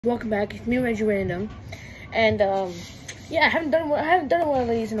Welcome back. It's me, Reggie Random, and yeah, I haven't done one of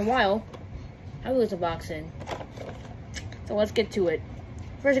these in a while. I was a boxing, so let's get to it.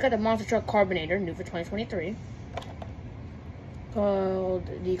 First, I got the Monster Truck Carbonator, new for 2023, called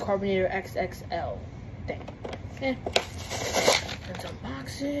the Carbonator XXL thing. Okay, let's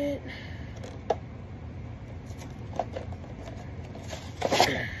unbox it.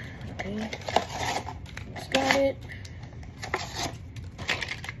 Okay, just got it.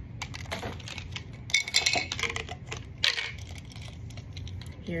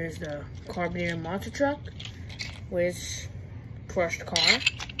 Here's the Carbonator Monster Truck with crushed car.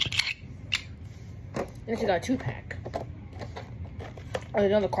 And it's got a 2-pack. Oh, there's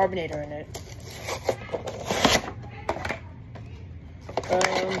another Carbonator in it.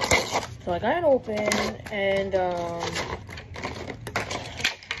 So I got it open, and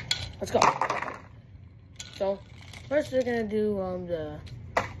let's go. So first we're gonna do the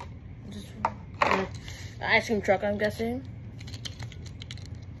ice cream truck, I'm guessing.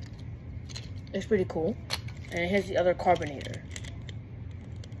 It's pretty cool. And here's the other Carbonator.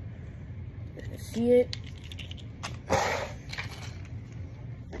 You can see it.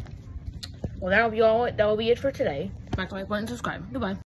 Well, that'll be all. That'll be it for today. Smash the like button, subscribe. Goodbye.